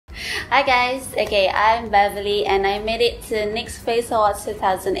Hi guys, okay, I'm Beverly and I made it to NYX Face Awards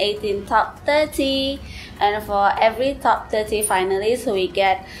 2018 Top 30. And for every Top 30 finalists, we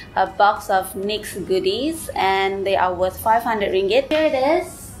get a box of NYX goodies and they are worth 500 ringgit. Here it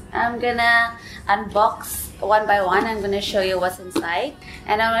is. I'm gonna unbox one by one. I'm gonna show you what's inside.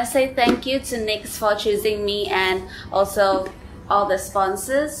 And I wanna say thank you to NYX for choosing me and also all the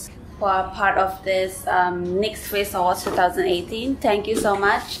sponsors who are part of this NYX Face Awards 2018. Thank you so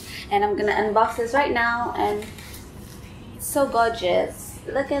much. And I'm gonna unbox this right now, and it's so gorgeous.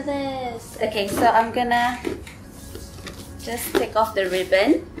 Look at this. Okay, so I'm gonna just take off the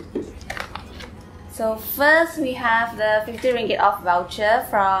ribbon. So first we have the 50 ringgit off voucher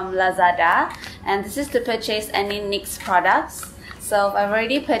from Lazada, and this is to purchase any NYX products. So I've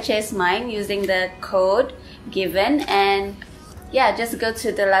already purchased mine using the code given, and yeah, just go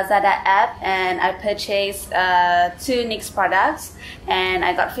to the Lazada app and I purchased 2 NYX products and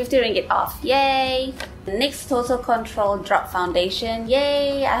I got 50 ringgit off. Yay! NYX Total Control Drop Foundation.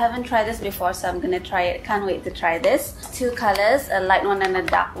 Yay! I haven't tried this before, so I'm gonna try it. Can't wait to try this. 2 colors, a light one and a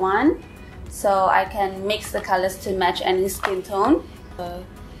dark one. So I can mix the colors to match any skin tone.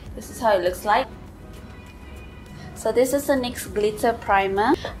 This is how it looks like. So this is a NYX Glitter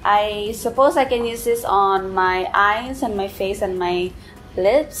Primer. I suppose I can use this on my eyes and my face and my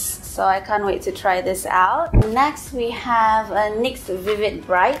lips. So I can't wait to try this out. Next we have a NYX Vivid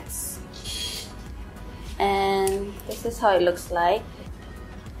Brights. And this is how it looks like.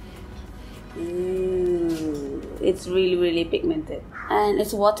 Ooh, it's really pigmented. And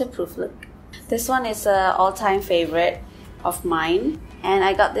it's waterproof, look. This one is an all-time favorite of mine. And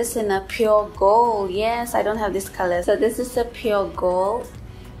I got this in a pure gold. Yes, I don't have this color. So this is a pure gold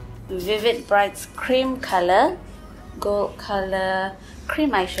Vivid Brights cream color, gold color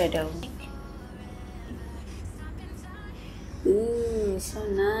cream eyeshadow. Ooh, so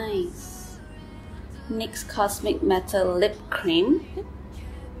nice. NYX Cosmic Metal Lip Cream,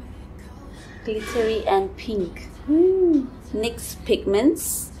 glittery and pink. NYX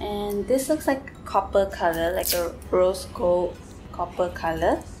Pigments, and this looks like copper color, like a rose gold copper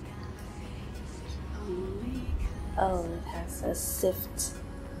color. Oh, it has a sift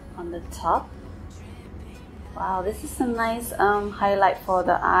on the top. Wow, this is a nice highlight for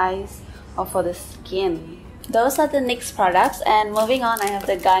the eyes or for the skin. Those are the NYX products, and moving on, I have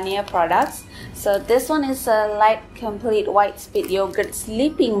the Garnier products. So this one is a light complete white speed yogurt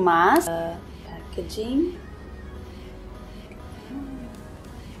sleeping mask. Packaging.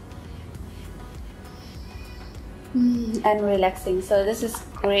 And relaxing. So this is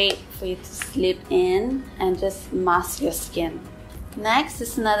great for you to sleep in and just mask your skin. Next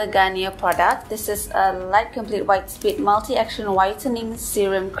is another Garnier product. This is a light complete white speed multi-action whitening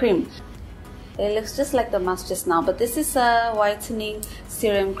serum cream. It looks just like the mask just now, but this is a whitening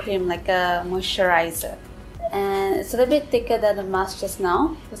serum cream, like a moisturizer. And it's a little bit thicker than the mask just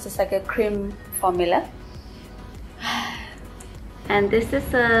now. This is like a cream formula. And this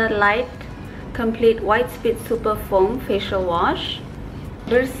is a light complete white speed super foam facial wash.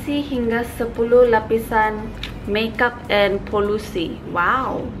 Bersih hingga 10 lapisan makeup and polusi.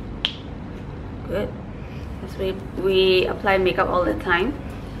 Wow, good. Because we apply makeup all the time,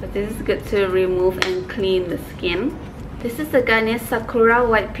 but this is good to remove and clean the skin. This is the Garnier Sakura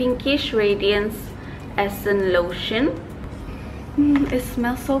White Pinkish Radiance Essence Lotion. It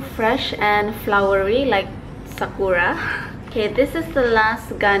smells so fresh and flowery like sakura. Okay, this is the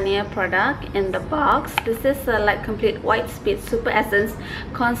last Garnier product in the box. This is a light complete white speed super essence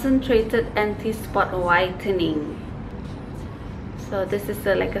concentrated anti-spot whitening. So this is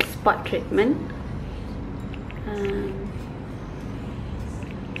like a spot treatment.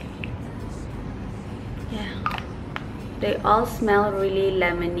 Yeah, they all smell really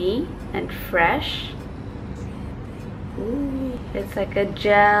lemony and fresh. Ooh, it's like a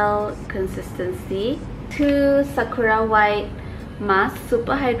gel consistency. 2 Sakura White Mask,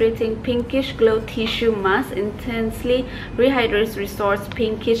 super hydrating pinkish glow tissue mask, intensely rehydrates, restores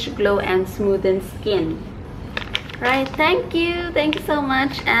pinkish glow and smoothens skin. Right, thank you so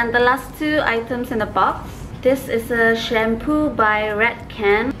much. And the last 2 items in the box. This is a shampoo by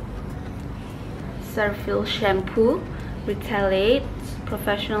Redken, Cetaphil shampoo, Retaliate,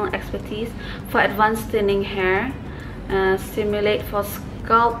 professional expertise for advanced thinning hair, stimulate for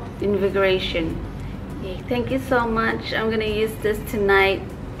scalp invigoration. Okay, thank you so much. I'm gonna use this tonight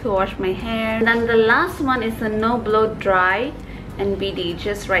to wash my hair. And then the last one is a no blow dry and BD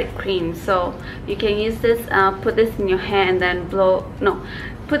just right cream. So you can use this, put this in your hair and then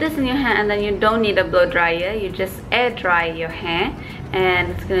put this in your hair and then you don't need a blow dryer. You just air dry your hair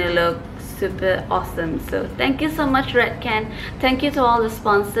and it's gonna look super awesome. So thank you so much, Redken. Thank you to all the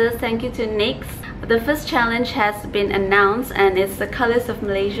sponsors. Thank you to NYX. The first challenge has been announced and it's the colors of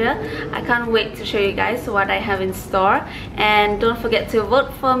Malaysia. I can't wait to show you guys what I have in store, and don't forget to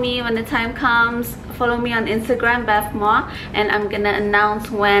vote for me when the time comes. Follow me on Instagram, BethMoore, and I'm gonna announce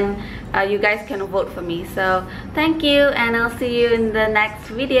when you guys can vote for me. So thank you, and I'll see you in the next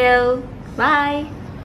video. Bye.